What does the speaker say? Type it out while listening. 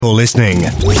You're listening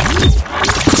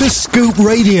to Scoop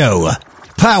Radio,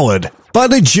 powered by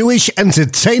the Jewish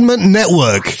Entertainment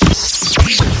Network.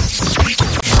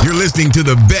 You're listening to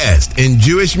the best in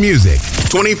Jewish music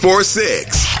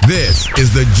 24/6. This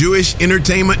is the Jewish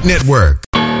Entertainment Network.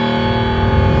 9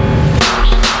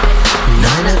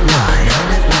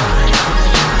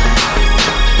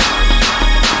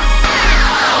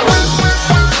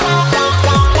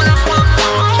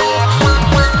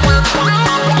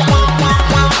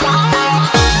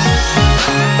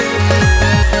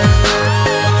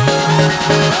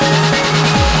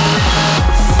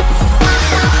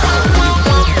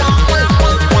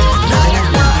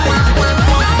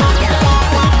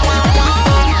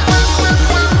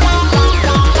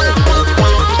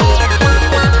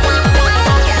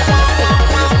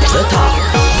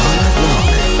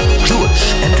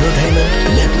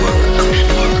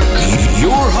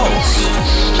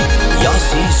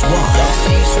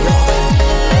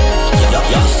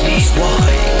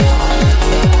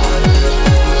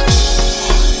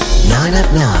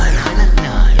 at 9.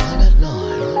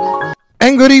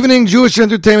 And good evening,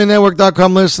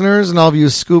 JewishEntertainmentNetwork.com listeners and all of you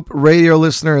Scoop Radio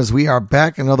listeners. We are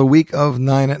back another week of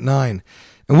 9 at 9.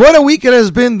 And what a week it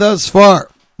has been thus far.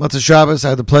 Matzah Shabbos, I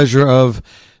had the pleasure of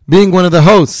being one of the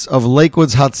hosts of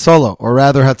Lakewood's Hatzolah, or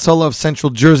rather Hatzolah of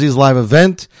Central Jersey's live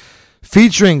event,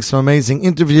 featuring some amazing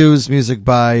interviews, music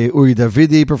by Uri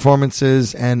Davidi,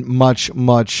 performances, and much,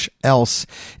 much else.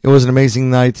 It was an amazing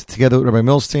night together with Rabbi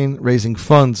Milstein, raising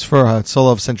funds for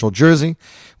Hatzolah of Central Jersey.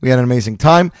 We had an amazing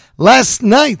time. Last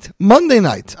night, Monday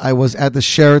night, I was at the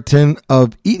Sheraton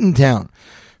of Eatontown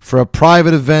for a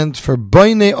private event for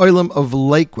B'nai Olam of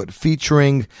Lakewood,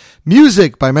 featuring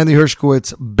music by Mendy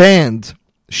Hershkowitz Band,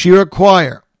 Shira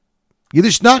Choir,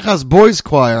 Yiddish Nachas Boys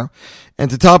Choir, and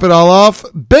to top it all off,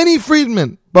 Benny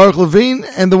Friedman, Baruch Levine,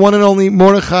 and the one and only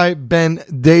Mordechai Ben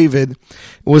David. It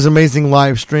was an amazing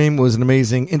live stream. It was an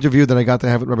amazing interview that I got to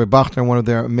have with Rabbi Bachner, one of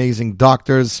their amazing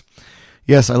doctors.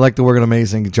 Yes, I like the word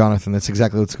amazing, Jonathan. That's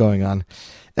exactly what's going on.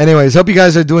 Anyways, hope you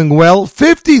guys are doing well.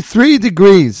 53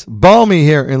 degrees, balmy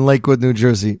here in Lakewood, New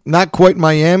Jersey. Not quite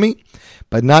Miami,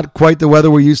 but not quite the weather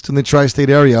we're used to in the tri-state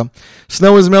area.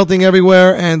 Snow is melting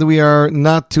everywhere, and we are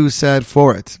not too sad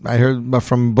for it. I heard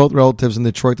from both relatives in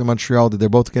Detroit and Montreal that they're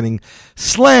both getting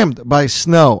slammed by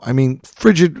snow. I mean,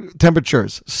 frigid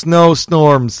temperatures, snow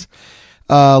storms,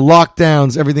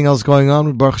 lockdowns, everything else going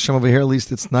on. Baruch Hashem over here, at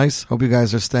least it's nice. Hope you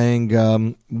guys are staying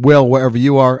well wherever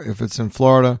you are. If it's in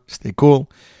Florida, stay cool.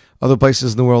 Other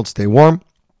places in the world, stay warm.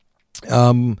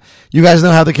 You guys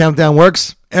know how the countdown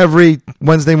works. Every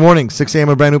Wednesday morning, 6 a.m.,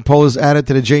 a brand new poll is added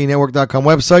to the JENetwork.com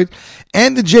website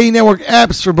and the JE Network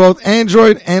apps for both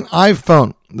Android and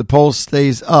iPhone. The poll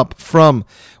stays up from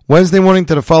Wednesday morning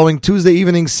to the following Tuesday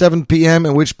evening, 7 p.m.,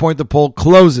 at which point the poll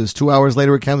closes. 2 hours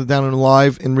later, it counted down and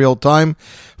live in real time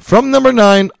from number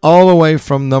 9 all the way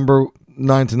from number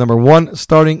 9 to number 1,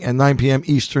 starting at 9 p.m.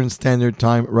 Eastern Standard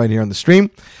Time right here on the stream.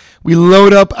 We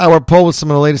load up our poll with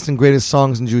some of the latest and greatest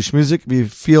songs in Jewish music. If you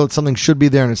feel that something should be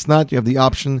there and it's not, you have the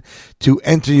option to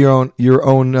enter your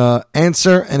own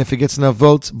answer. And if it gets enough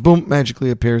votes, boom, magically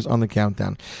appears on the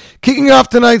countdown. Kicking off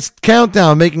tonight's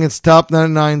countdown, making its top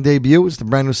 99 debut, is the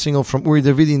brand new single from Uri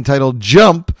Davidi entitled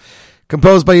Jump,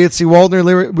 composed by Yitzi Waldner,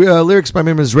 lyrics by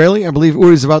Mim Israeli. I believe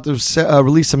Uri is about to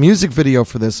release a music video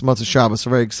for this, Matzah Shabbos, so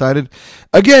very excited.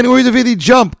 Again, Uri Davidi,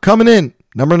 Jump, coming in,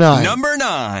 number 9. Number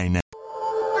 9.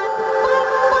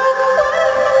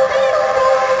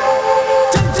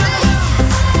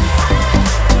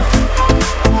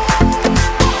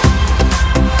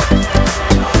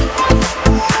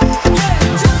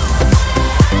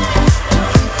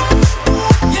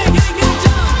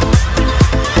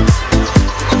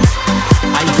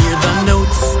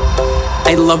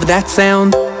 I love that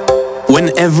sound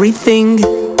when everything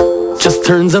just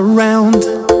turns around,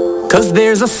 'cause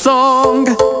there's a song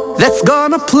that's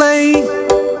gonna play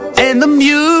and the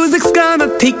music's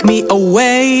gonna take me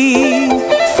away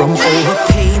from all the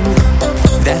pain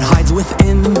that hides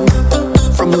within,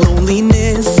 from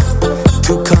loneliness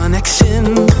to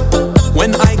connection.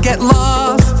 When I get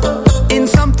lost in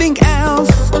something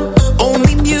else,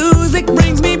 only music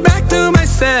brings me back to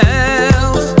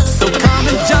myself. So come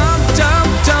and jump, jump,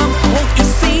 jump, won't you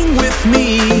sing with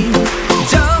me?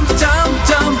 Jump, jump,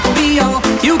 jump, be all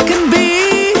you can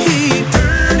be.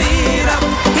 Turn it up,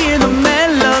 hear the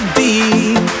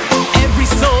melody. Every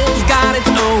soul's got its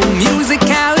own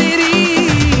musicality.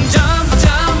 Jump,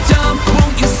 jump, jump,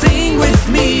 won't you sing with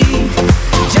me?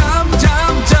 Jump,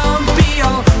 jump, jump, be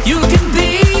all you can be.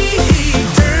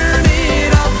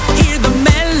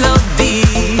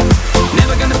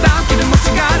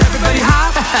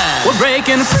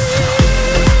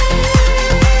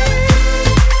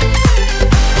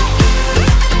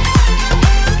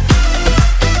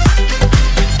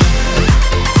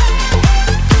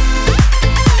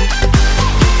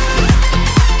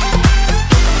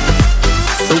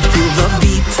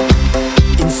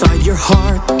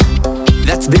 heart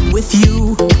that's been with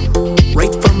you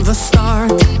right from the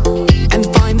start and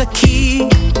find the key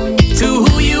to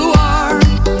who you are.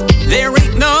 There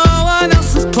ain't no one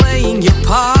else who's playing your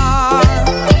part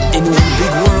in one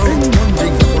big world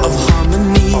of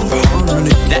harmony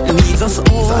that needs us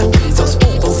all,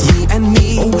 both you and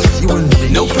me.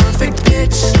 No perfect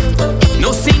pitch,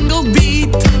 no single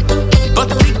beat, but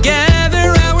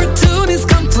together our tune is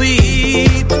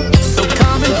complete. So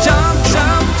come and jump,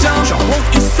 jump, jump, won't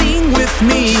you sing with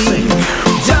me?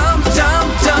 Jump, jump,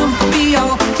 jump, be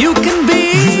all you can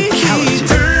be.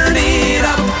 Turn it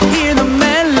up, hear the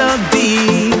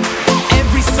melody.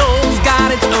 Every soul's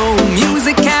got its own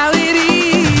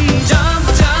musicality. Jump,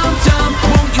 jump, jump,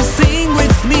 won't you sing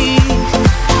with me?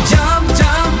 Jump,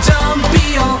 jump, jump,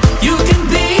 be all you can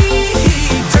be.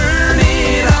 Turn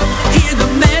it up, hear the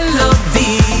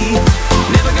melody.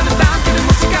 Never gonna stop, giving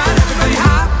what you got, everybody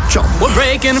hot. We're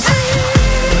breaking free.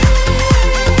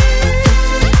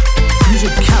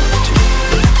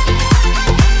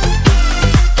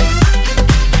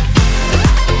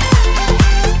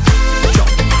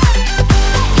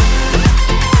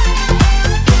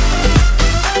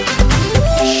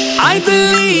 I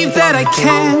believe that I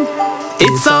can.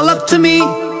 It's all up to me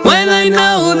when I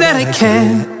know that I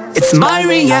can. It's my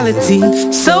reality,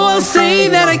 so I'll say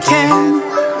that I can.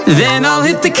 Then I'll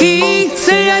hit the key,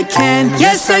 say I can.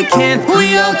 Yes, I can.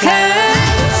 We all can.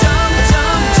 Jump,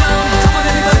 jump, jump. Come on,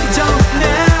 everybody, jump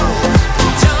now.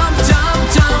 Jump, jump,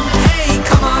 jump. Hey,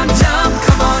 come on, jump,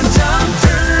 jump.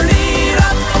 Turn it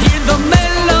up, hear the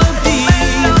melody.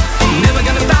 Never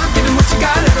gonna stop, giving what you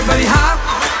got, everybody hop.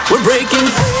 We're breaking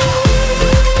free.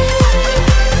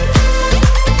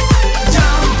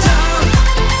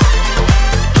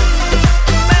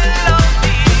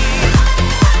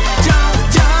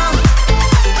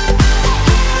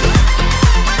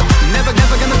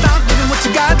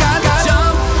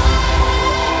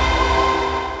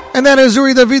 And that is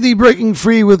Uri Davidi breaking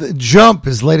free with Jump,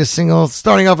 his latest single.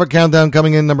 Starting off our countdown,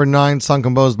 coming in number 9, song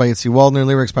composed by Yitzi Waldner,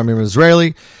 lyrics by Miriam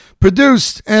Israeli,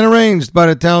 produced and arranged by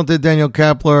the talented Daniel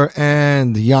Kapler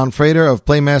and Jan Frater of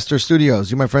Playmaster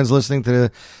Studios. You, my friends, listening to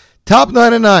the Top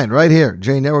 9 at 9 right here,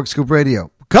 J Network Scoop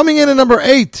Radio. Coming in at number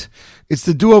 8, it's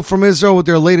the duo from Israel with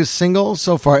their latest single.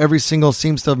 So far, every single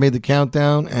seems to have made the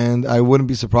countdown, and I wouldn't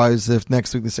be surprised if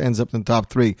next week this ends up in the top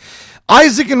 3.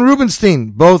 Isaac and Rubenstein,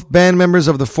 both band members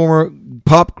of the former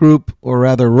pop group, or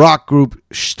rather rock group,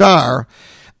 Shtar.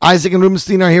 Isaac and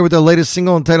Rubenstein are here with their latest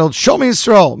single entitled Show Me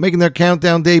Yisrael, making their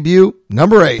countdown debut,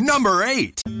 number 8. Number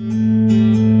 8.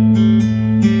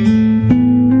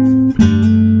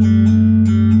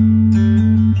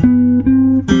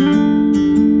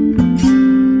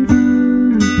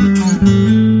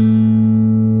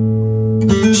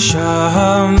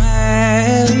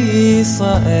 Shomer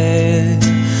Yisrael,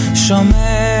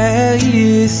 Shomer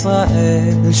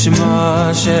Yisrael,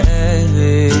 Shema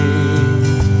She'eli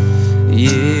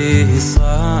Yisrael,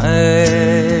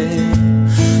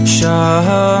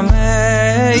 Shomer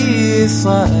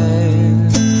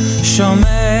Yisrael,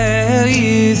 Shomer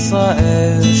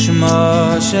Yisrael,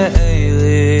 Shema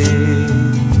She'eli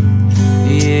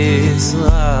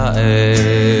Yisrael.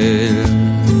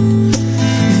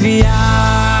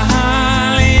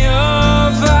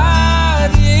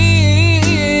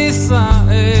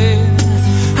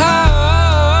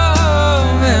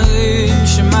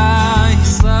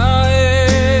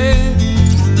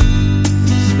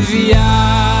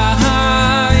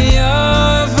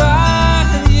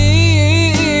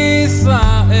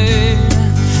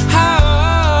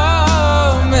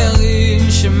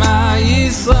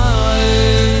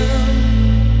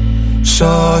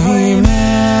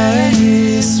 Shomer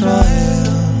Yisrael,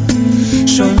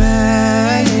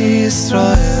 Shomer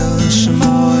Yisrael,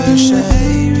 Shema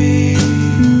She'eli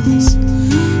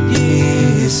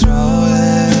Yisrael,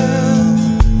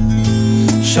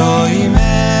 Shomer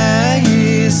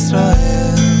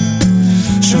Yisrael,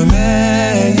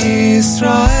 Shomer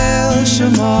Yisrael,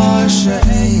 Shema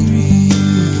She'eli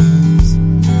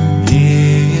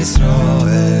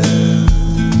Yisrael.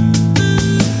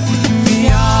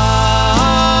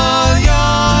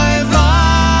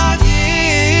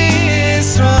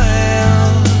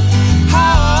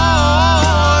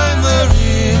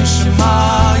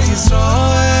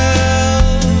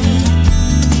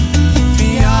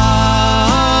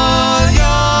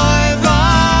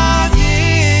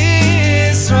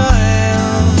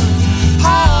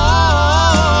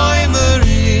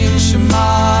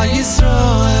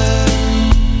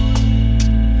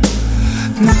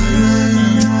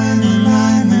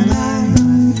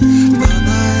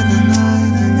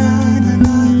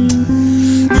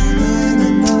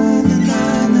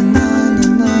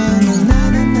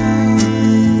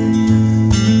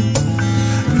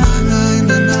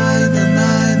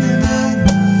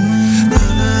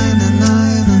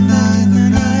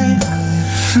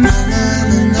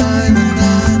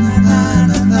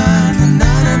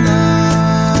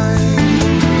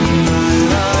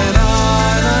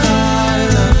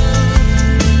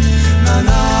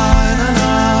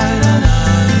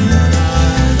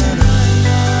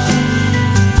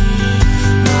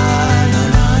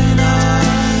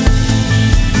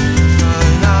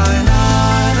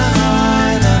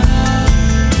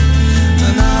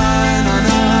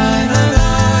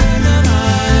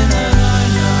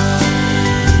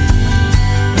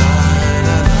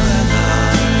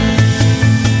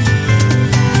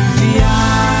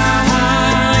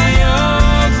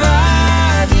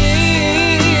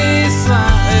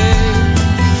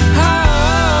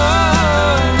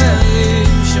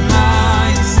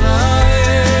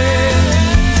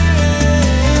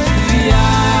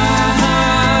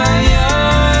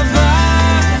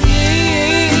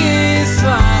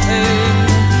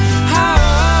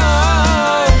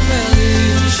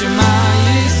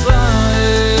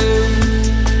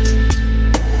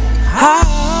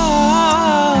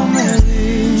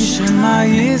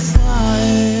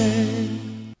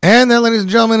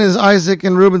 gentlemen, is Isaac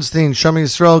and Rubenstein, Shami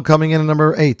Yisrael, coming in at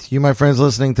number 8. You, my friends,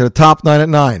 listening to the top 9 at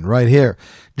 9, right here.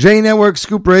 J Network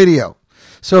Scoop Radio.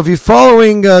 So if you're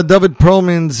following David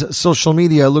Perlman's social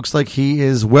media, it looks like he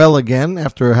is well again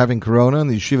after having corona and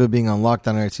the yeshiva being on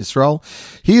lockdown in Eretz Yisrael.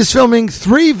 He is filming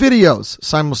 3 videos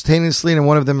simultaneously, and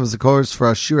one of them is the chorus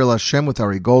for Ashir El Hashem with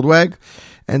Ari Goldwag.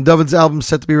 And David's album is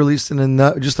set to be released in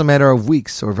just a matter of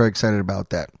weeks, so we're very excited about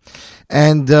that.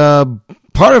 And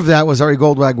part of that was Ari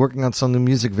Goldwag working on some new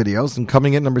music videos, and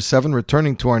coming at number 7,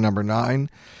 returning to our number 9.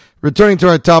 Returning to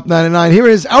our top 9 and 9, here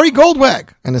is Ari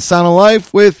Goldwag and the Sound of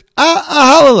Life with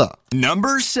Ahalala.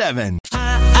 Number 7.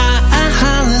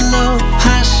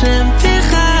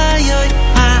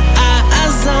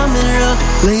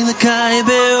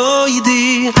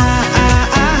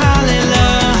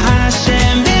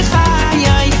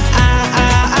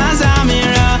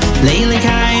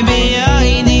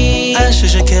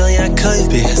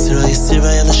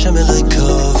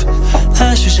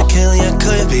 Ashkel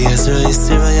Yaakov Yisrael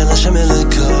Yisrael Hashem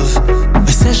Elokov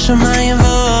V'seh shamayim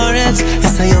v'oretz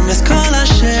Es hayom es kol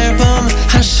asher bom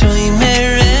Hashoyim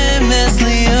meremes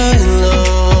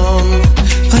li'olam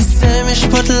V'seh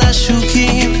mishpot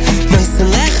l'shukim V'seh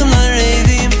lechem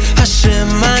l'revim Hashem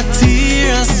matir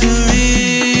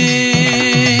asurim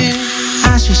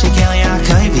Ashkel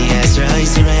Yaakov Yisrael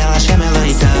Yisrael Hashem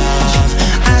Elokov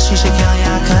Ashkel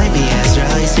Yaakov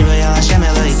Yisrael Yisrael Hashem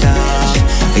Elokov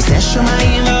V'seh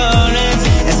shamayim v'oretz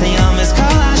Es hayom es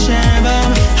kol asher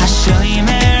bom Hashoyim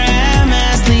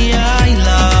meremes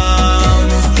li'olam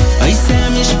V'seh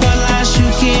mishpot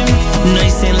l'shukim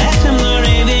V'seh lechem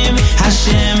l'revim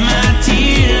Hashem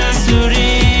matir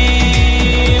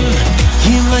asurim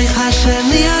Yimleich Hashem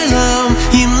li'olam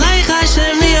Yimleich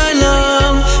Hashem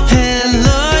li'olam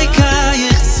Eloi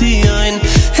kayich tzion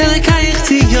Eloi kayich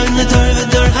tzion L'dor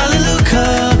v'dor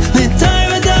hallelujah L'dor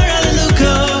v'dor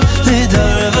hallelujah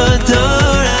L'dor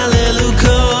v'dor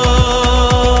hallelujah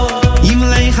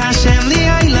Yimleich Hashem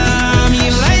li'olam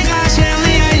Yimleich Hashem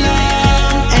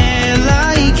li'olam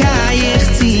Eloi kayich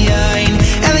tzion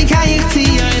Eloi kayich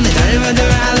tzion L'dor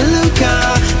v'dor hallelujah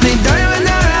L'dor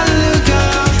v'dor hallelujah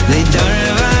L'dor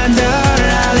v'dor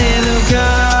hallelujah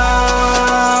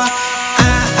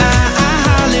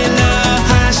Hallelujah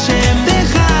Hashem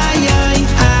b'chayai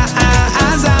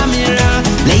Azamira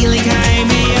Leili kai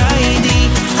b'yoidi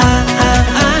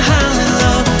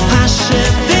Hallelujah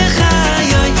Hashem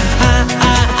b'chayai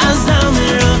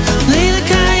Azamira Leili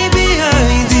kai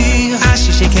b'yoidi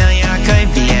Asher shekel Yaakov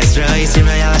b'Yisrael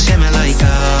Yisrael Hashem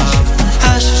Elokav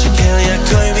Asher shekel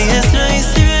Yaakov b'Yisrael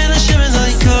Yisrael Hashem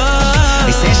Elokav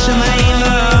V'seh shamayim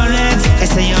v'oretz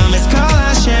Es hayom es kol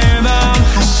asher bom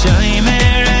Hashoyim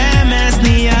meremes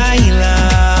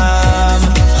li'olam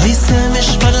V'seh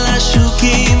mishpot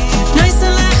l'shukim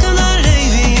V'seh lechem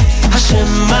l'revim Hashem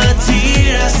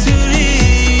matir asurim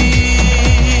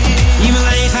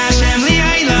Yimleich Hashem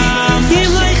li'olam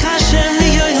Yimleich Hashem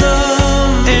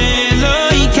li'olam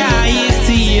Eloi kayich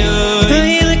tzion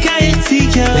Eloi kayich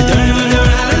tzion L'dor v'dor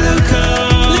hallelujah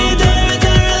L'dor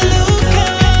v'dor hallelujah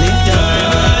L'dor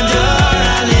v'dor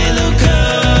hallelujah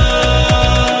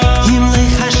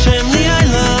Yimleich Hashem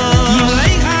li'olam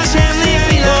Yimleich Hashem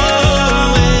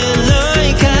li'olam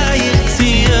Eloi kayich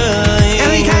tzion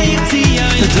Eloi kayich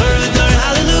tzion L'dor v'dor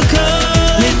hallelujah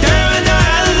L'dor v'dor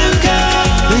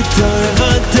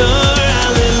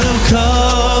hallelujah L'dor v'dor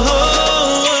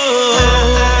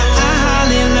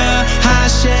hallelujah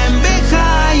Hashem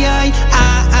b'chayai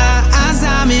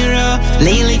Azamira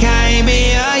Leili kai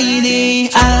b'yoidi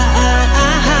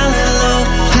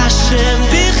Hallelujah Hashem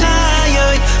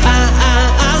b'chayai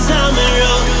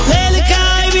Azamira Leili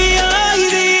kai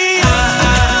b'yoidi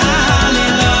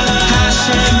Hallelujah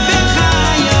Hashem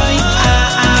b'chayai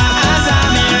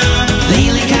Azamira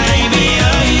Leili kai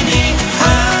b'yoidi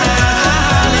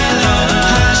Hallelujah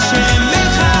Hashem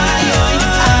b'chayai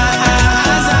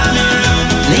Azamira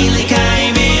Leili kai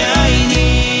b'yoidi.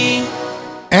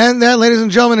 And that, ladies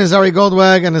and gentlemen, is Ari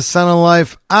Goldwag and the Sound of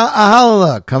Life,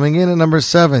 Ahalala, coming in at number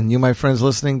 7. You, my friends,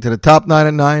 listening to the top 9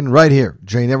 at 9, right here,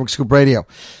 J Network Scoop Radio.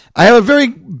 I have a very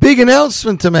big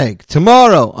announcement to make.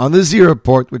 Tomorrow on the Z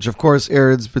Report, which of course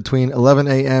airs between 11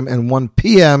 a.m. and 1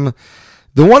 p.m.,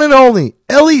 the one and only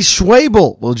Eli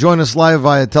Schwabel will join us live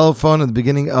via telephone at the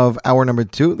beginning of hour number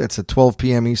 2. That's at 12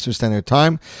 p.m. Eastern Standard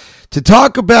Time, to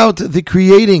talk about the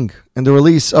creating and the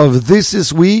release of This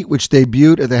Is We, which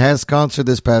debuted at the Has concert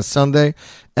this past Sunday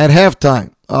at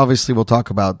halftime. Obviously, we'll talk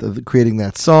about creating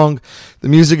that song, the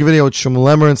music video with Shmuel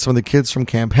Lemmer and some of the kids from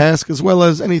Camp Hask, as well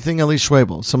as anything Eli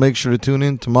Schwabel. So make sure to tune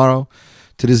in tomorrow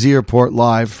to the Z Report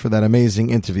Live for that amazing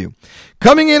interview.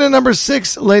 Coming in at number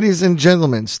 6, ladies and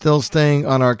gentlemen, still staying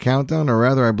on our countdown, or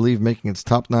rather, I believe, making its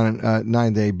top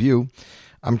 9 debut.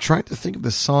 I'm trying to think if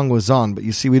the song was on, but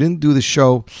you see, we didn't do the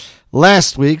show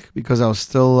last week because I was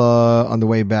still on the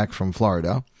way back from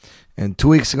Florida. And 2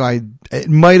 weeks ago, it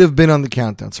might have been on the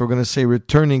countdown. So we're going to say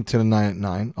returning to the 9 at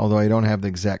 9, although I don't have the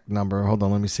exact number. Hold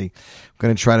on, let me see. I'm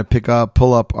going to try to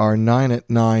pull up our 9 at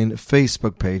 9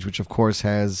 Facebook page, which of course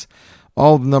has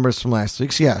all the numbers from last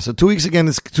week. So yeah, so 2 weeks ago,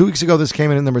 this came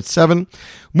in at number 7.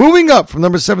 Moving up from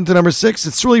number 7 to number 6,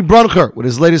 it's Sully Bruncher with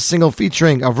his latest single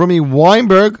featuring Avrami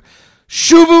Weinberg,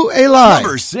 Shuvu Elai.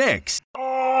 Number 6.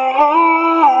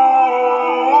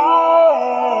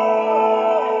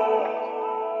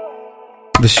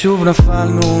 ושוב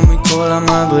נפלנו מכל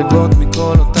המדרגות,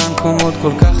 מכל אותן קומות,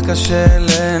 כל כך קשה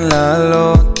להן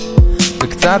לעלות,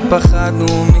 וקצת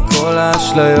פחדנו מכל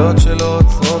האשליות שלא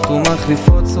עוצרות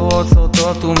ומחליפות צורות,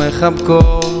 סורטות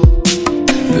ומחבקות.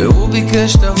 והוא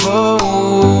ביקש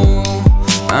תבואו,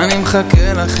 אני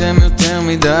מחכה לכם יותר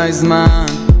מדי זמן.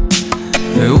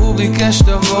 והוא ביקש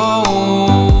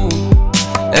תבואו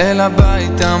אל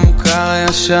הבית המוכר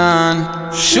הישן,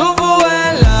 שובו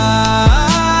אליי,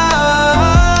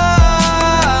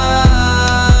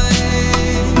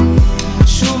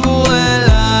 שובו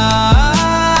אליי,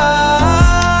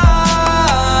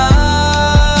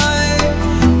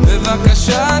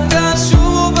 בבקשה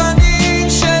תשובו בנים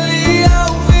שלי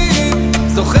אהובים,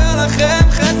 זוכר לכם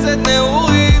חסד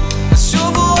נעורים,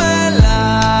 שובו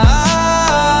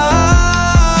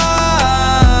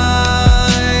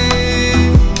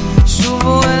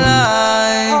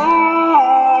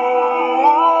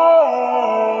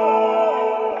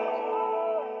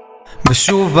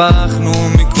ושוב ברחנו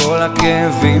מכל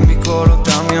הכאבים, מכל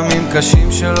אותם ימים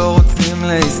קשים שלא רוצים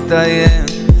להסתיים,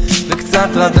 וקצת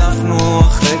רדפנו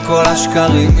אחרי כל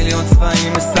השקרים, מיליון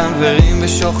צבעים מסנברים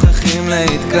ושוכחים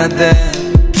להתקדם.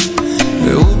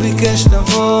 והוא ביקש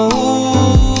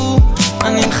תבואו,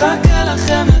 אני מחכה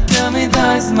לכם יותר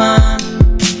מדי זמן.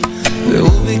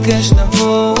 והוא ביקש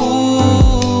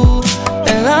תבואו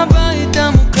אל הבית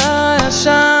המוכר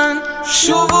הישן,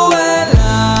 שובו אליי,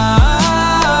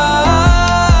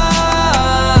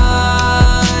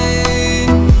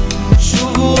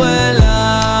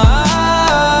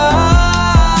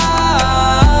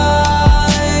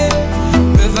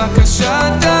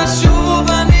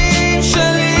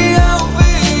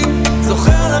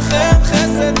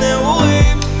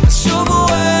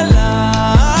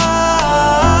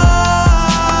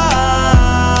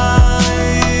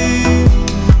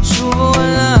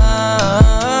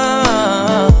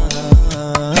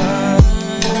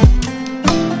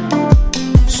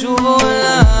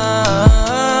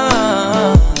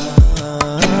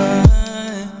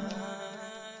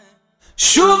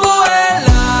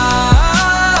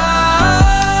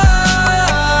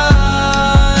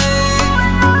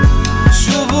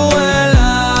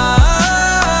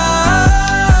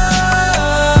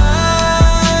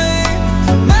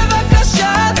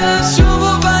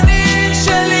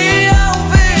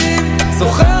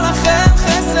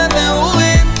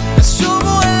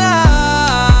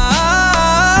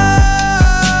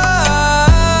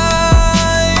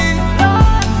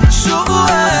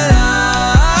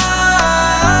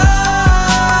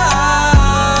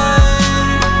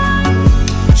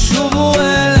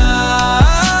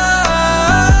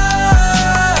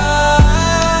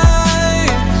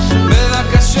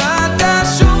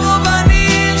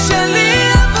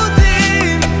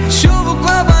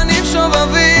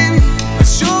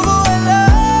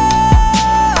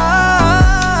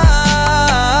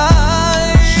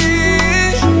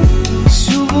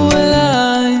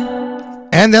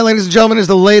 And that, ladies and gentlemen, is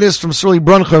the latest from Sully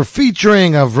Bruncher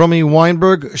featuring Avrami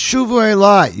Weinberg, Shuvu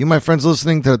Elai. You, my friends,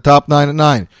 listening to the Top 9 at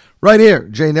 9, right here,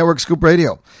 J Network Scoop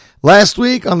Radio. Last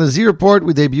week on the Z Report,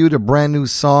 we debuted a brand new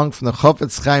song from the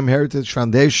Chofetz Chaim Heritage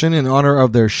Foundation in honor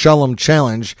of their Shalom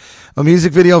Challenge, a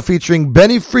music video featuring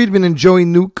Benny Friedman and Joey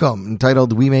Newcomb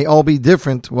entitled We May All Be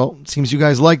Different. Well, it seems you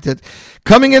guys liked it.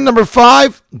 Coming in number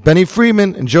 5, Benny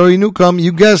Friedman and Joey Newcomb,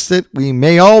 you guessed it, We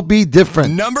May All Be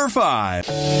Different. Number 5.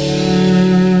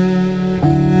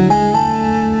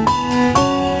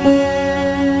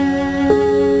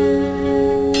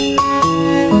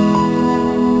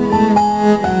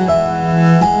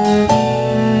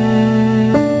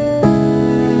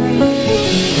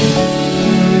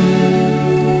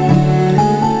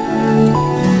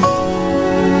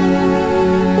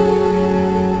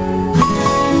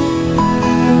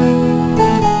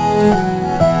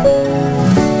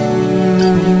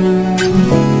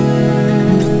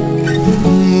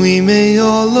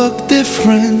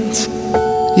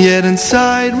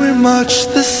 inside we're much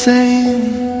the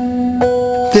same.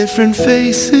 Different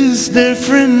faces,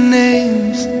 different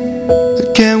names.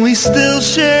 But can we still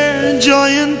share joy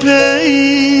and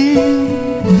pain?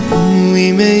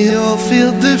 We may all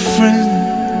feel different,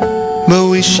 but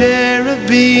we share a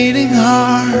beating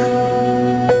heart.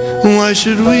 Why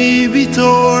should we be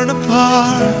torn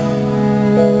apart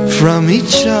from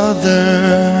each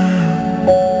other?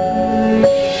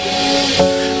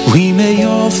 We may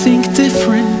all think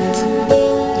different,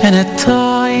 and at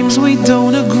times we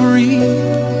don't agree.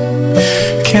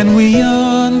 Can we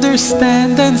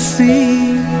understand and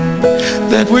see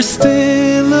that we're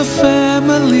still a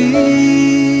family?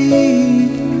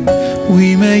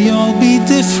 We may all be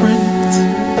different,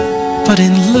 but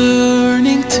in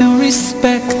learning to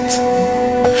respect,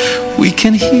 we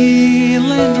can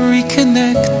heal and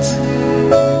reconnect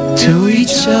to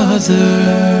each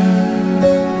other.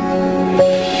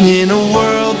 In a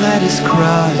world that is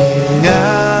crying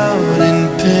out in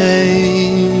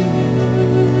pain,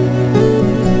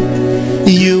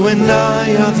 you and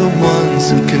I are the ones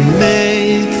who can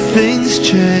make things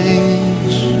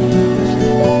change.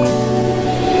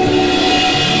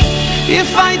 If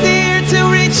I dare to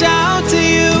reach out to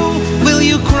you, will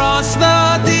you cross the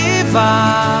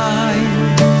divide?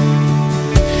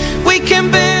 We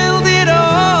can build it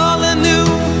all anew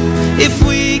if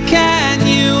we can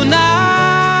unite.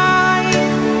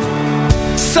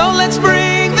 So let's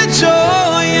bring the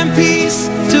joy and peace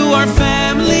to our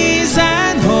families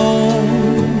and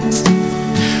homes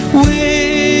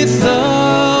with the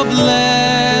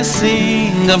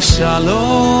blessing of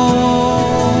Shalom.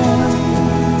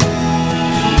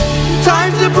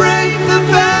 Time to break the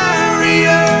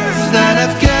barriers that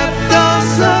have kept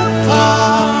us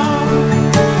apart,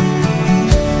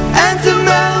 and to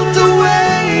melt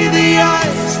away the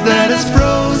ice that has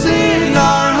frozen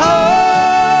our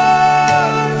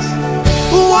hearts.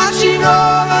 Watching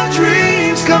all our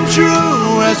dreams come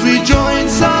true as we join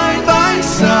side by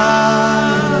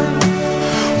side.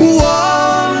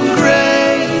 One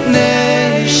great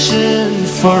nation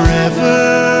forever.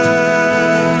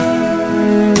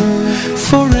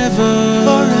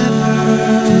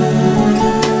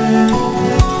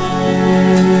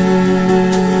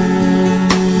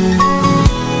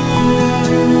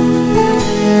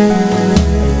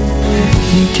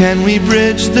 Can we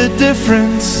bridge the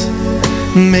difference?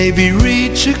 Maybe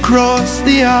reach across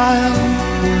the aisle,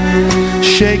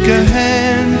 shake a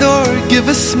hand or give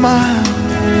a smile.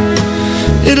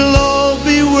 It'll all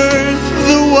be worth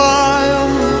the while.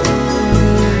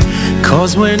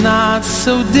 'Cause we're not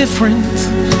so different.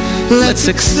 Let's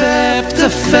accept a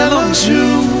fellow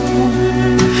Jew,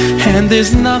 and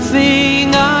there's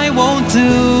nothing I won't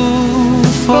do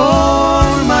for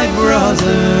my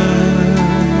brother.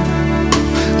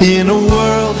 In a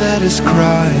world that is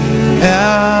crying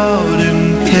out in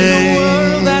pain, in a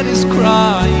world that is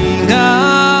crying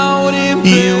out in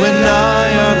pain, you and I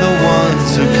are the ones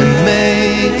who can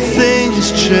make things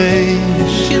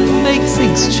change. Can make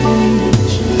things change.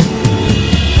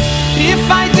 If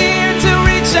I dare to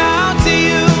reach out to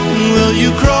you, will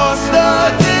you cross the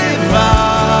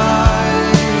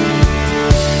divide?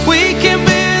 We can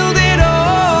build it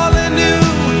all anew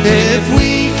if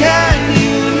we can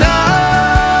unite.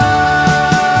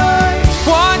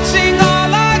 Watching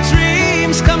all our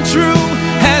dreams come true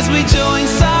as we join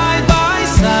side by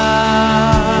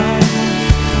side.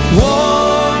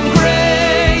 One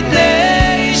great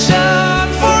nation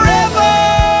forever.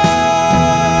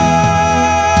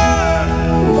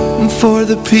 For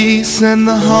the peace and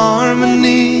the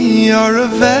harmony are a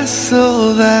vessel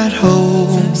that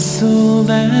holds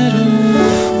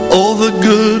all the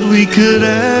good we could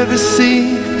ever see,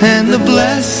 and the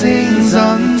blessings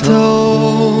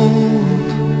untold.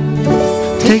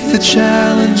 Take the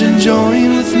challenge and join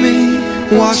with me,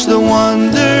 watch the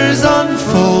wonders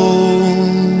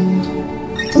unfold.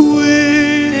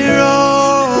 We're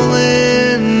all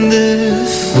in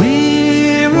this.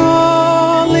 We're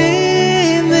all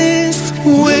in this.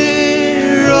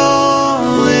 We're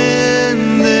all in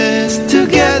this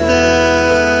together.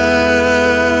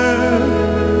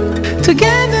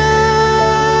 Together.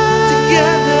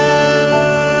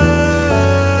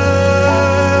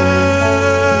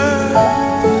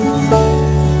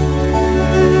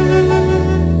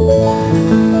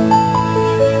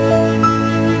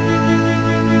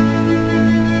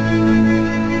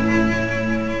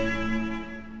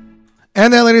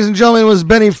 And that, ladies and gentlemen, was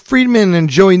Benny Friedman and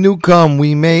Joey Newcomb.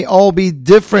 We may all be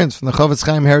different, from the Chofetz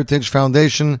Chaim Heritage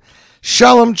Foundation.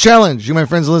 Shalom Challenge. You, my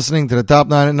friends, are listening to the Top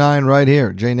 9 at 9 right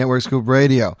here, J Network Scoop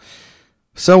Radio.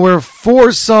 So we're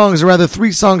 4 songs, or rather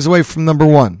 3 songs away from number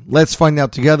 1. Let's find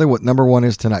out together what number 1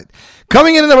 is tonight.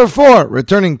 Coming in at number 4,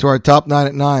 returning to our top 9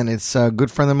 at 9. It's a good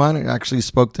friend of mine. I actually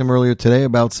spoke to him earlier today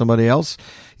about somebody else.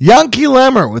 Yanky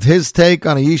Lemmer with his take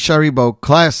on a Yishai Ribo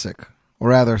classic. Or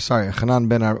rather, sorry, Hanan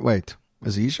Ben Ari. Wait,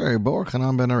 is it Yishai Ribo or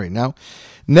Hanan Ben Ari? Now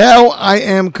I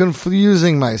am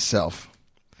confusing myself.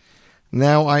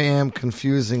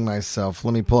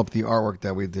 Let me pull up the artwork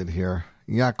that we did here.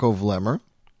 Yaakov Lemmer.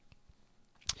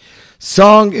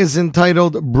 Song is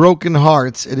entitled Broken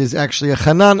Hearts. It is actually a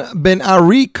Hanan Ben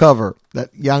Ari cover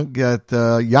that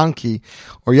Yanky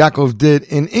or Yaakov did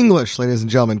in English, ladies and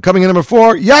gentlemen. Coming in number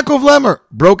 4, Yaakov Lemmer,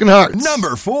 Broken Hearts.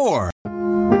 Number 4.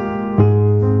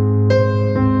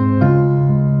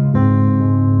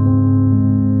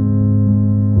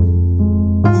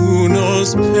 Who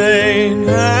knows pain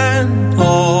and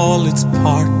all its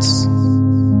parts?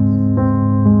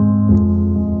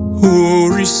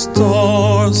 Who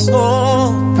restores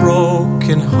all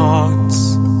broken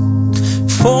hearts,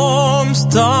 forms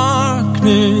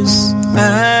darkness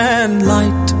and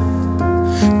light,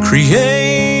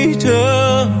 creator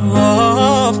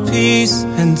of peace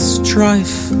and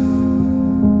strife,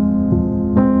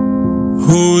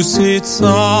 who sits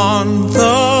on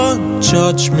the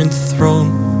judgment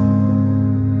throne,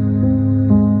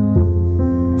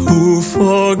 who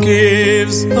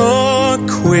forgives,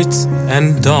 acquits,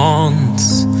 and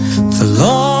dawns the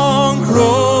long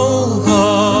roll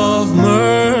of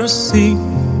mercy,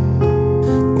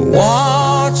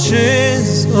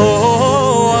 watches,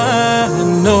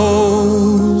 and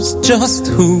knows just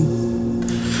who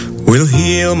will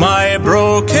heal my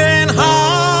broken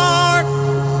heart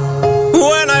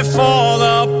when I fall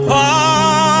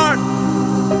apart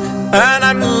and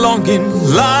I'm longing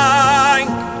like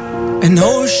an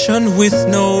ocean with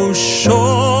no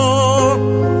shore.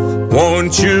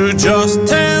 Won't you just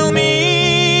tell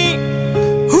me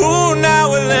who now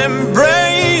will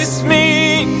embrace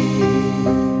me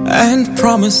and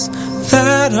promise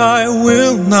that I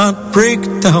will not break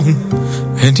down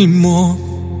anymore?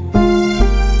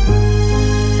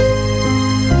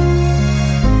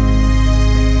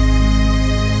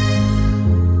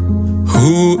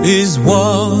 Who is,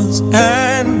 was,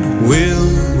 and will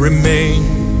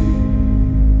remain?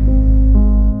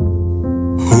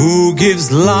 Who gives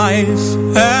life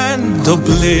and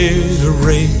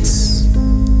obliterates,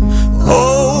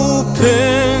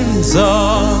 opens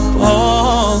up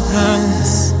all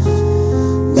hands,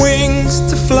 wings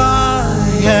to fly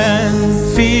and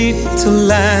feet to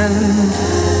land,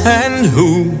 and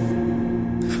who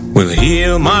will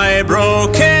heal my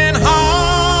broken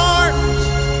heart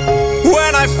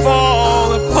when I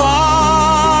fall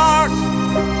apart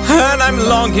and I'm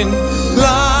longing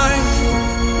like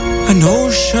an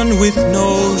ocean with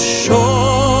no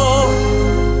shore?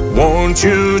 Won't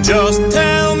you just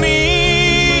tell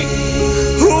me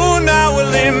who now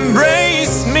will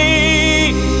embrace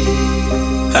me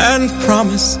and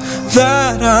promise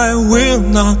that I will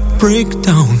not break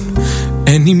down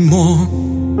anymore?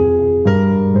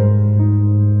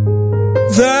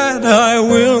 That I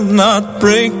will not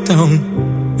break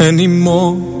down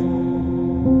anymore.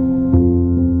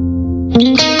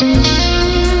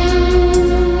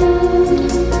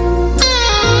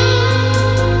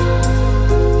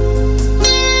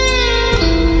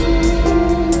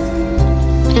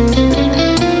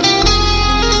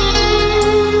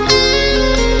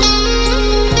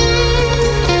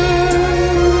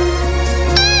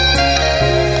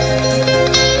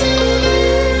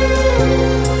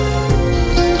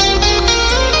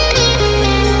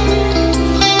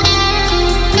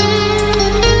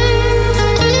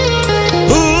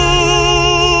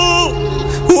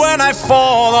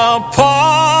 Fall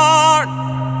apart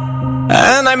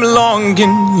and I'm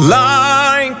longing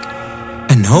like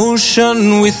an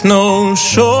ocean with no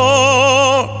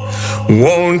shore.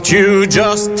 Won't you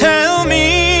just tell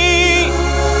me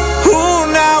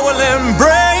who now will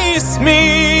embrace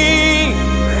me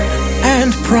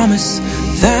and promise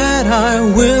that I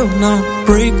will not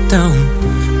break down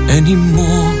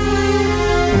anymore?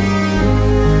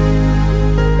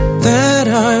 That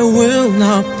I will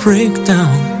not break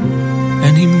down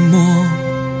anymore.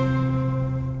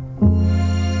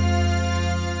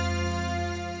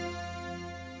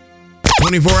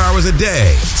 "24 hours a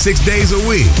day, 6 days a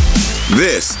week.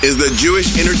 This is the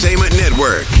Jewish Entertainment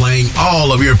Network, playing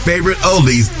all of your favorite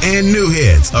oldies and new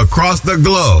hits across the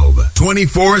globe,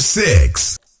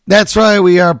 24/6. That's right,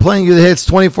 we are playing you the hits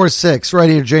 24/6 right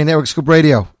here, J Network Scoop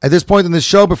Radio. At this point in the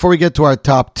show, before we get to our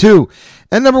top 2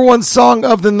 and number 1 song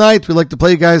of the night, we'd like to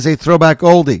play you guys a throwback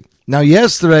oldie. Now,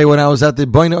 yesterday when I was at the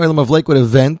Boina Olam of Lakewood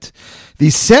event, The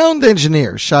sound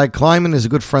engineer, Shai Kleiman, is a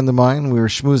good friend of mine. We were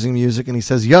schmoozing music, and he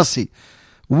says, Yossi,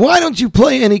 why don't you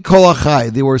play any Kol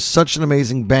Achai? They were such an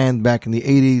amazing band back in the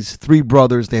 80s. Three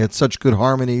brothers. They had such good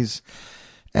harmonies.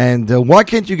 And why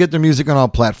can't you get their music on all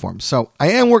platforms? So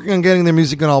I am working on getting their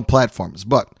music on all platforms.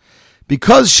 But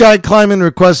because Shai Kleiman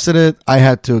requested it, I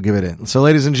had to give it in. So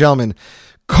ladies and gentlemen,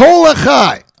 Kol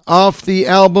Achai off the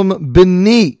album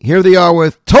B'ni. Here they are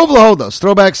with Tov Lahodos,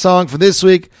 throwback song for this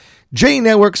week. J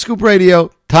Network, Scoop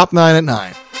Radio, Top 9 at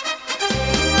 9.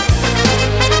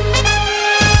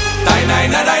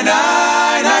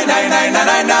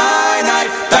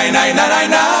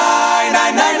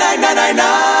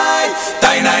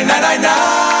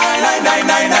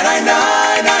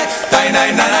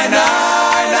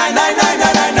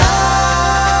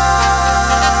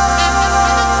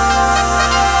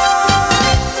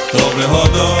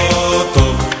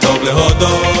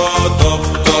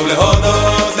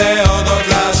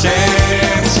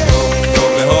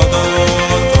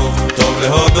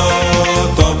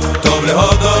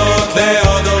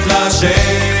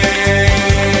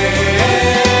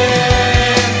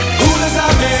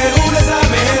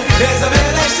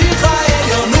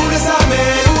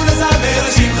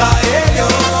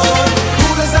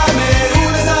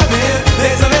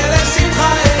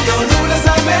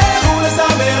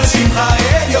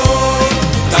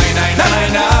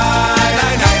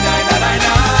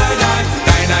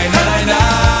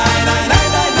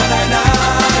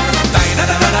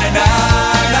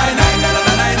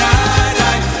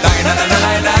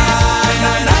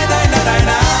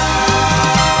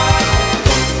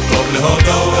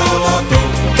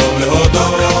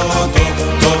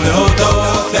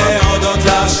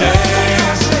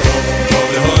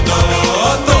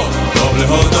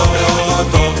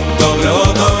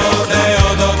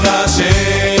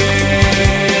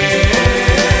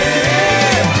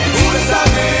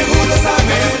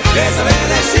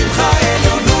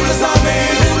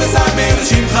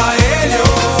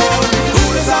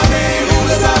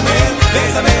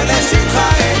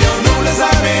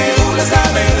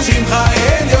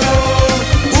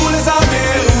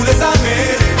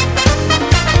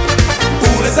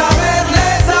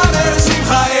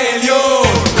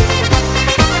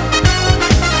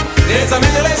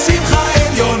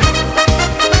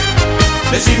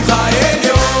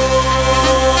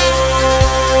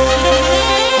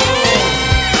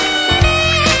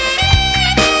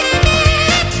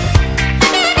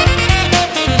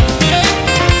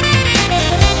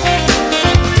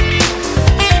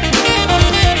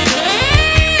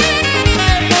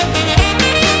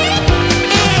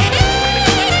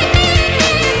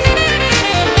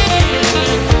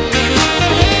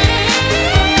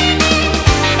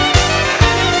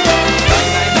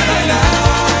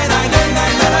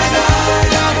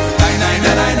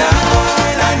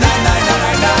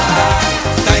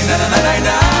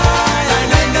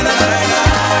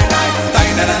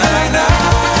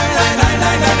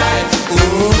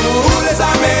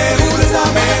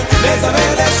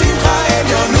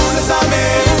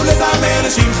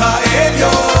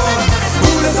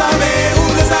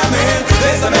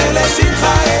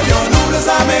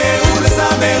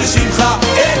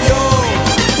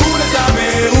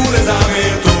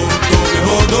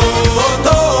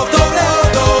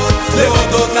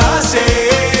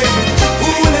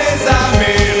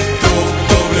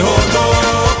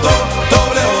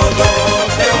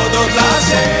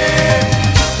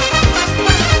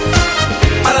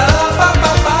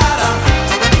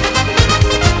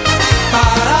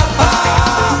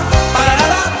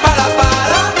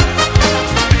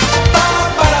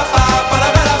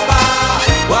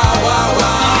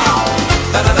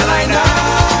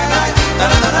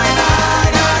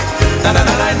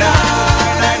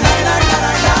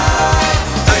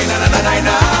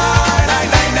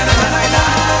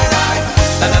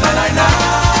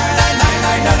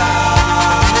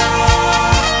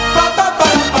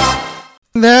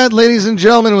 That, ladies and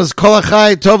gentlemen, was Kol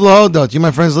Achai Tov Lahodot. You, my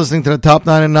friends, listening to the Top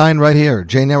 9 and 9 right here,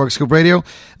 J Network Scoop Radio.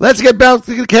 Let's get back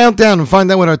to the countdown and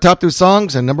find out what our top 2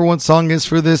 songs and number 1 song is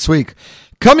for this week.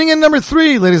 Coming in number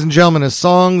 3, ladies and gentlemen, a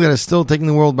song that is still taking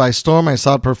the world by storm. I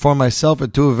saw it perform myself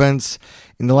at 2 events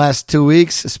in the last 2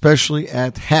 weeks, especially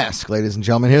at HASC. Ladies and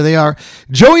gentlemen, here they are.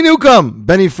 Joey Newcomb,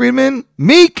 Benny Friedman,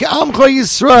 Meek Amcha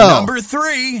Yisrael. Number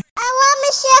 3. I want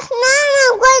Mashiach now.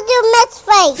 I'm going to do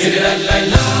mitzvah.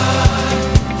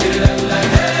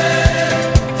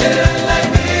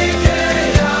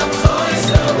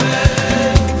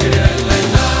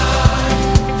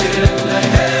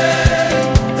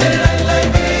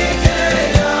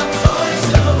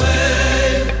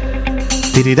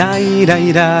 Did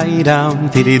Tiri-dai-dai-dai-dam,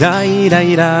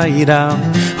 tiri-dai-dai-dai-dam.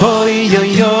 Oy,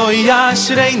 oy, oy,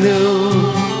 ashreinu.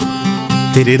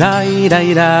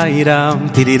 Tiri-dai-dai-dai-dam,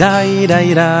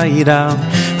 tiri-dai-dai-dai-dam.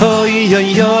 Oy,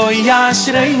 oy, oy,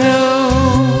 ashreinu.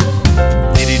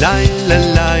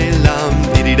 Tiri-dai-la-lai-lam,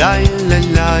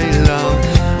 tiri-dai-la-lai-lam.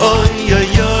 Oy,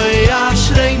 oy, oy,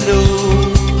 ashreinu.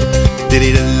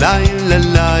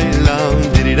 Tiri-dai-la-lai-lam,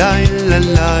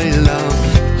 tiri-dai-la-lai-lam.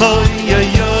 Oy,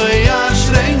 oy, oy,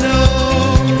 ashreinu.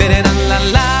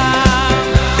 Tiri-da-la-la,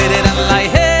 tiri-da-lai,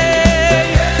 hey.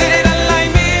 Tiri-da-lai,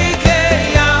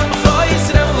 mikeyam, cho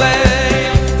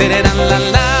Yisrael.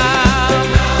 Tiri-da-la-la,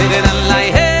 tiri-da-lai,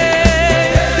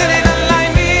 hey. Tiri-da-lai,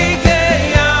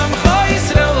 mikeyam, cho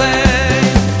Yisrael.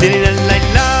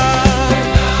 Tiri-da-lai-la,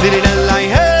 tiri-da-lai,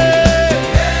 hey.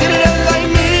 Tiri-da-lai,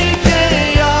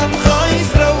 mikeyam, cho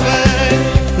Yisrael.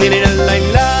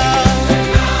 Tiri-da-lai-la,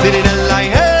 tiri-da-lai,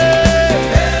 hey.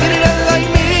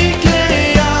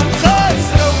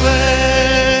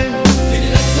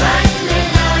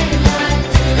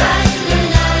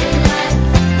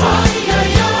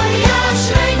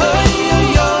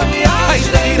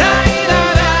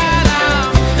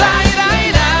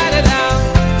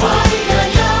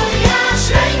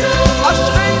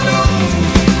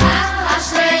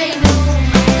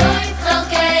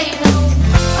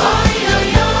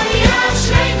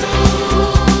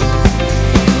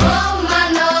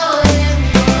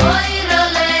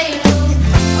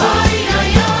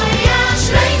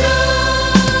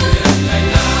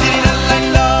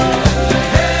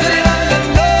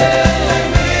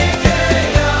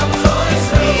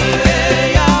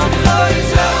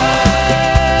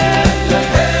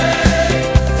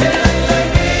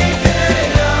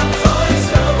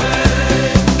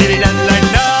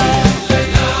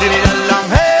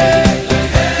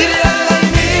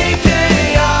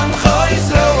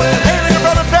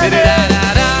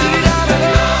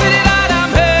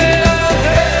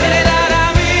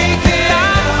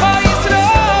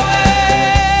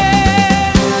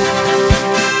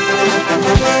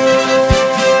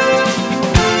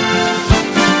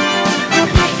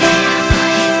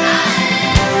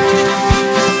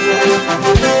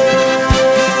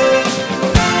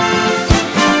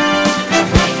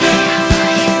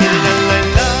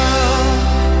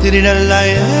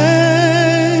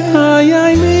 Ay,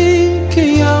 ay,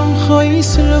 mikeyam, cho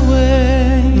Yisrael.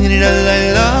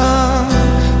 Tiri-da-lai-la,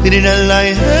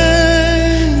 tiri-da-lai,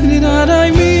 hey. Tiri-da-lai,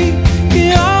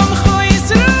 mikeyam, cho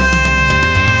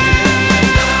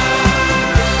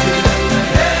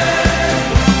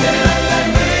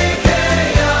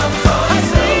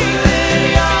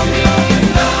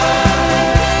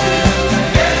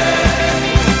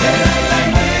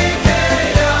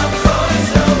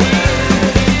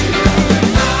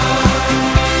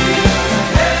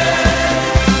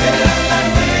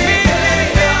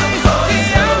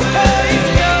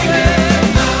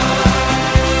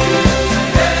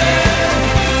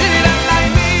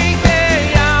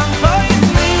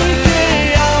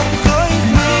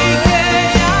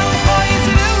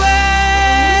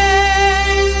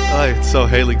So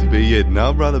hailing to be Yid.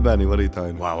 Now, Brother Benny, what are you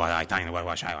talking about?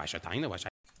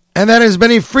 And that is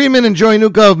Benny Freeman enjoying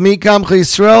Nuka of Mikam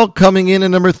Yisrael coming in at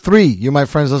number 3. You, my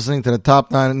friends, listening to the Top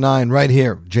 9 at 9 right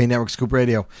here, J Network Scoop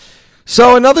Radio.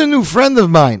 So another new friend of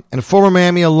mine and former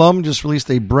Miami alum just released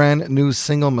a brand new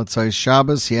single, Matzai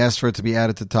Shabbos. He asked for it to be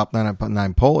added to Top 9 at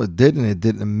 9 poll. It did, and it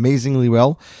did amazingly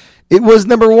well. It was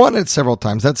number 1 at several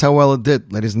times. That's how well it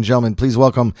did. Ladies and gentlemen, please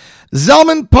welcome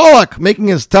Zalman Polak making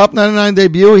his Top 99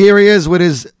 debut. Here he is with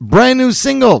his brand new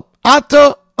single,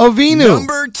 Ata Avinu.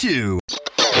 Number 2.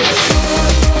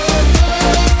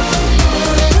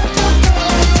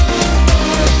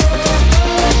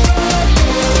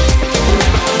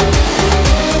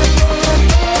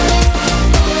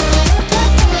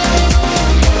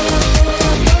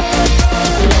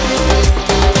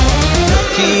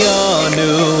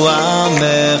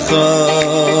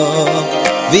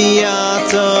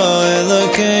 V'ata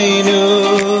Elokeinu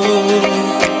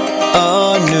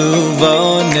Anu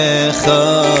vonecha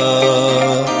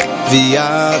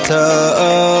V'ata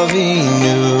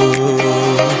Avinu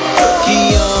Ki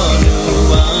anu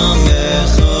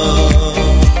amecha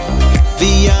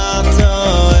V'ata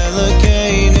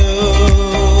Elokeinu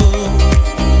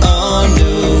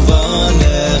Anu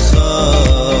vonecha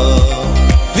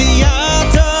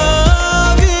V'ata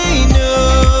Avinu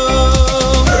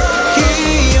Ki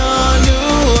anu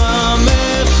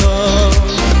amecha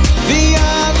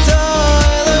V'ata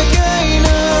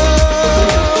Elokeinu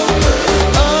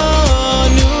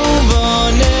Anu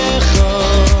vonecha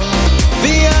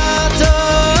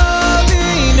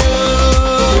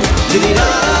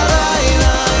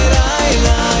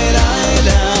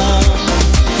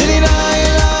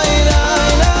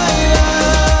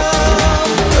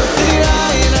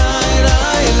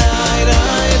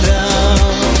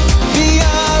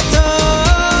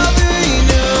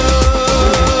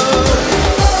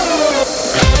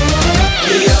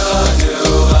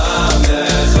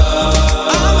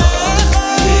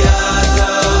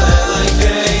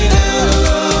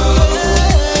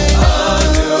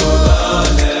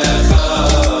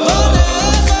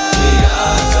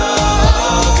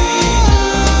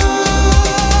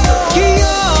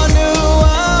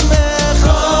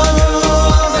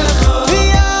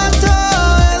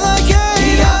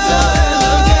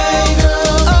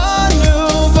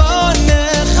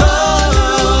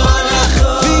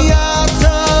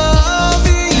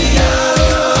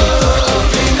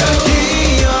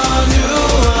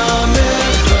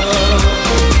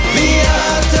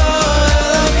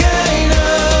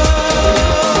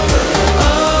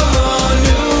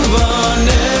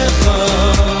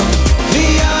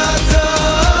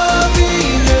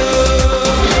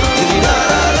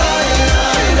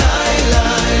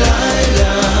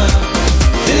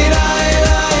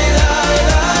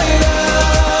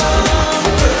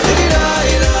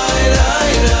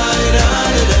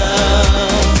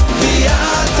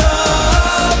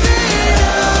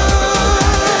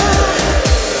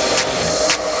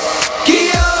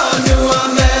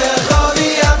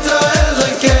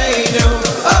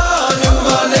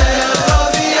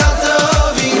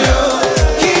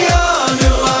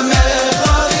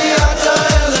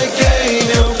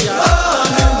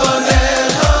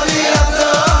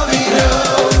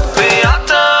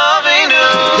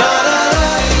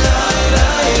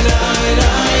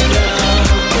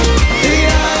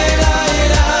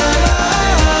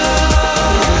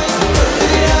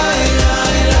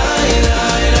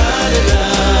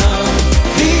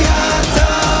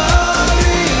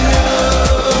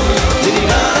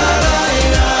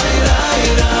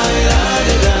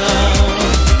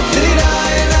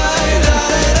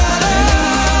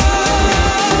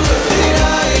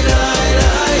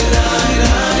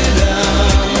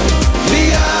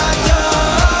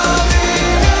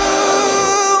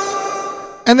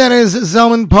And that is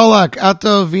Zelman Polak,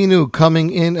 Ato Vinu,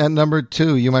 coming in at number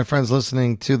 2. You, my friends,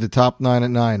 listening to the Top 9 at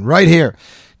 9, right here.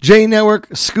 J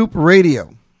Network, Scoop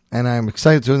Radio. And I'm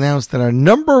excited to announce that our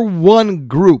number 1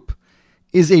 group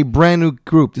is a brand new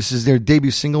group. This is their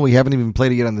debut single. We haven't even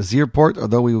played it yet on the Zierport,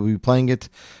 although we will be playing it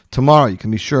tomorrow. You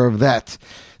can be sure of that.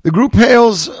 The group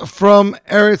hails from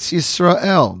Eretz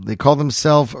Yisrael. They call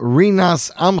themselves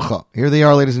Rinas Amcha. Here they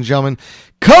are, ladies and gentlemen,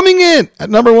 coming in at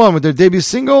number 1 with their debut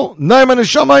single, Naiman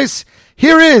Neshamais.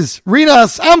 Here is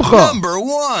Rinas Amcha. Number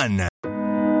 1.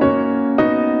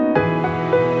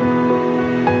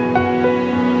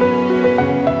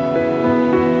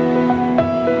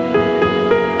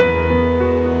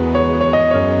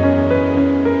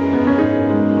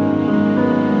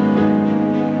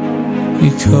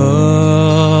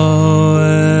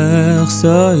 Koech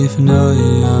soif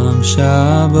noyam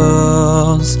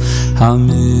Shabbos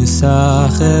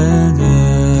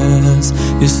hamisachedes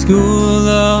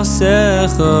Yiskulo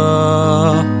secha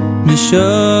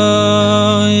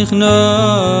Mishoich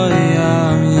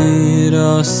noyam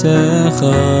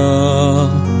yirosecha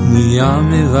Miyam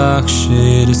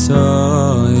mivakshir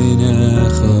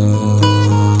soinecha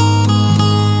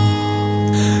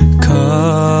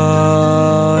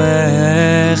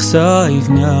Soif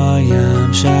noyam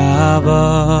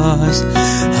Shabbos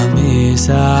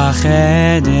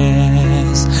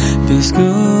hamisachedes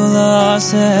B'skula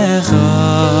secha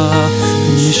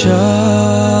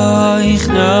Mishoich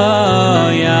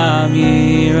noyam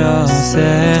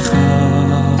yirosecha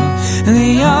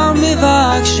Liyam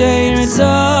mivaksher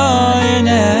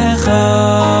tzoynecha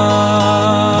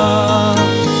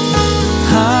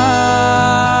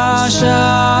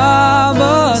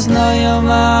HaShabbos noyam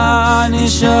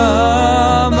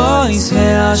Shabbos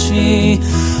ve'ashvi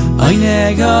Oyne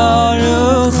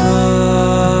garuchos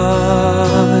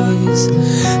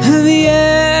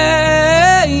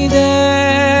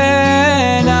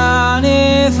V'yeden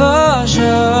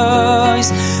anifashos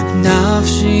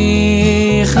Nafshi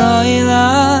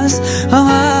chaylas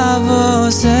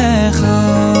ahavosecha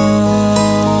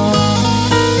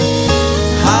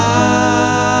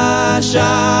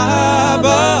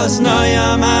HaShabbos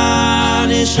noyam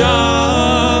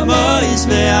Shabbos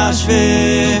ve'ashvi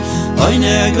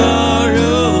Oyne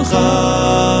garuchos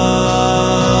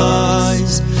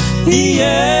V'yeden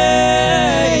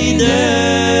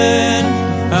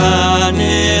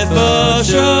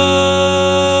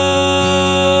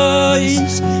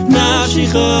anifashos Nafshi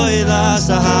choylas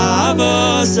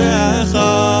ahavosecha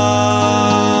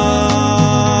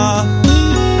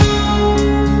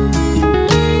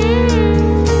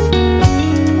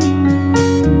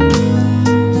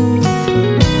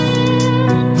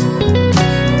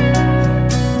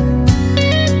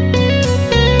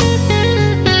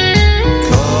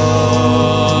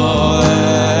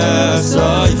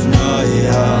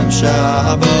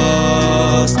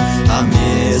Shabbos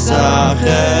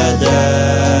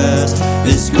hamisachedes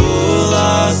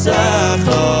B'skula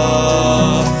secha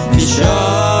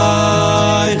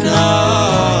Mishoich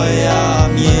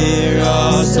noyam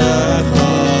yirosecha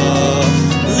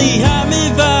Li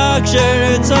hamivaksher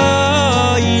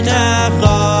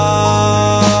tzoynecha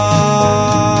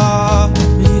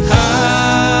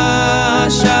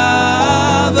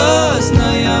HaShabbos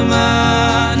noyam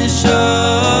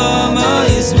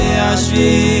Neshamais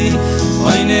ve'ashvi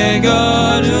Oyne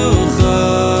garuchos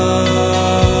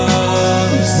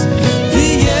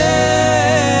V'yeden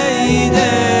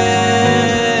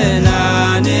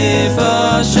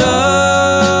anifashos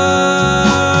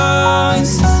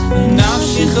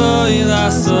Nafshi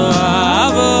choylas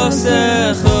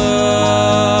ahavosecha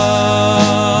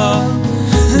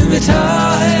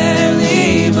V'taher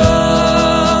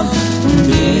libam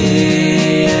b'emes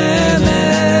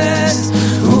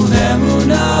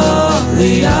Uve'emunah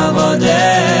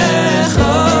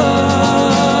li'avodecha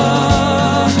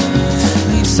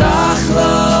Nipsach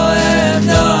lo'em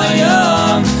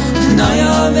noyam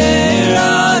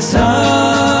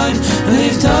v'ratzon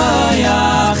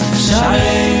Livtoyach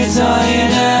sharei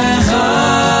tzoynecha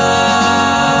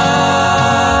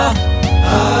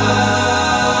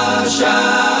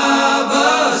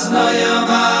HaShabbos noyam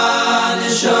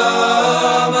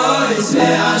Neshamos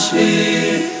ve'ashvi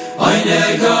Oyne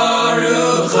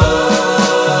garuchos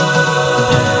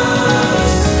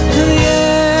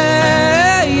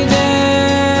V'yeden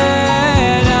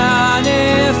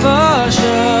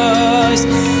anifashos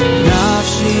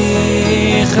Nafshi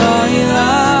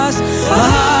chaylas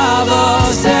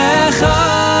ahavosecha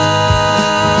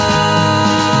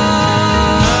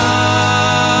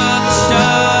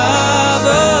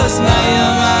Shabbos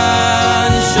noyam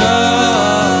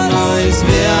Neshamos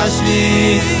ve'ashvi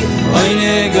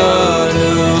Oyne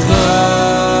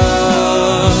garuchos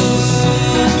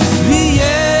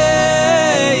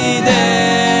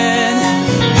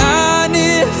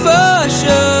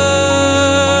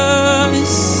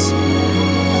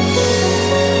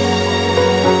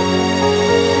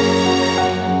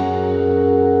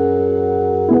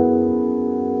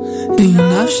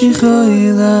nafshi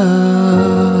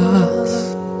choilas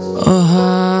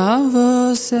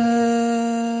ohavosecha.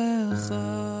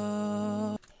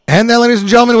 And that, ladies and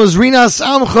gentlemen, was Rinas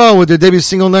Amcho with their debut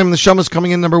single name. The Shamas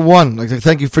coming in number 1. I'd like to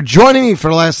thank you for joining me for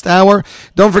the last hour.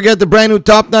 Don't forget the brand new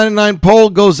Top 99 poll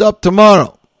goes up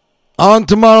tomorrow. On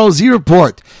tomorrow's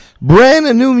E-Report,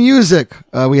 brand new music.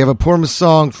 We have a Purim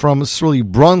song from Surly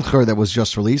Broncher that was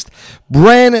just released.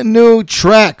 Brand new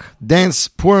track, dance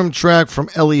Purim track from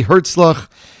Eli Herzlach.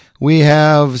 We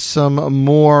have some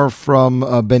more from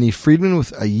Benny Friedman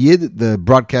with a Yid, the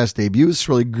broadcast debut.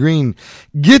 Surly Green,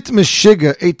 Git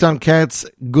Meshiga, Eitan Katz,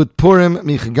 Good Purim,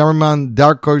 Micha Gamerman,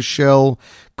 Darko Shell,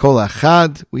 Kol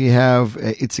Achad. We have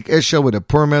Itzik Esha with a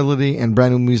Purim melody and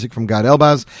brand new music from Gad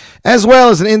Elbaz, as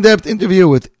well as an in-depth interview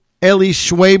with Eli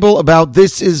Schwabel about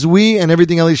This Is We and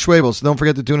everything Eli Schwabel. So don't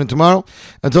forget to tune in tomorrow.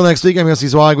 Until next week, I'm Yossi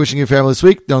Zweig wishing you a fabulous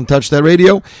week. Don't touch that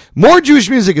radio. More Jewish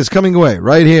music is coming away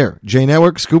right here. J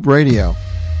Network, Scoop Radio.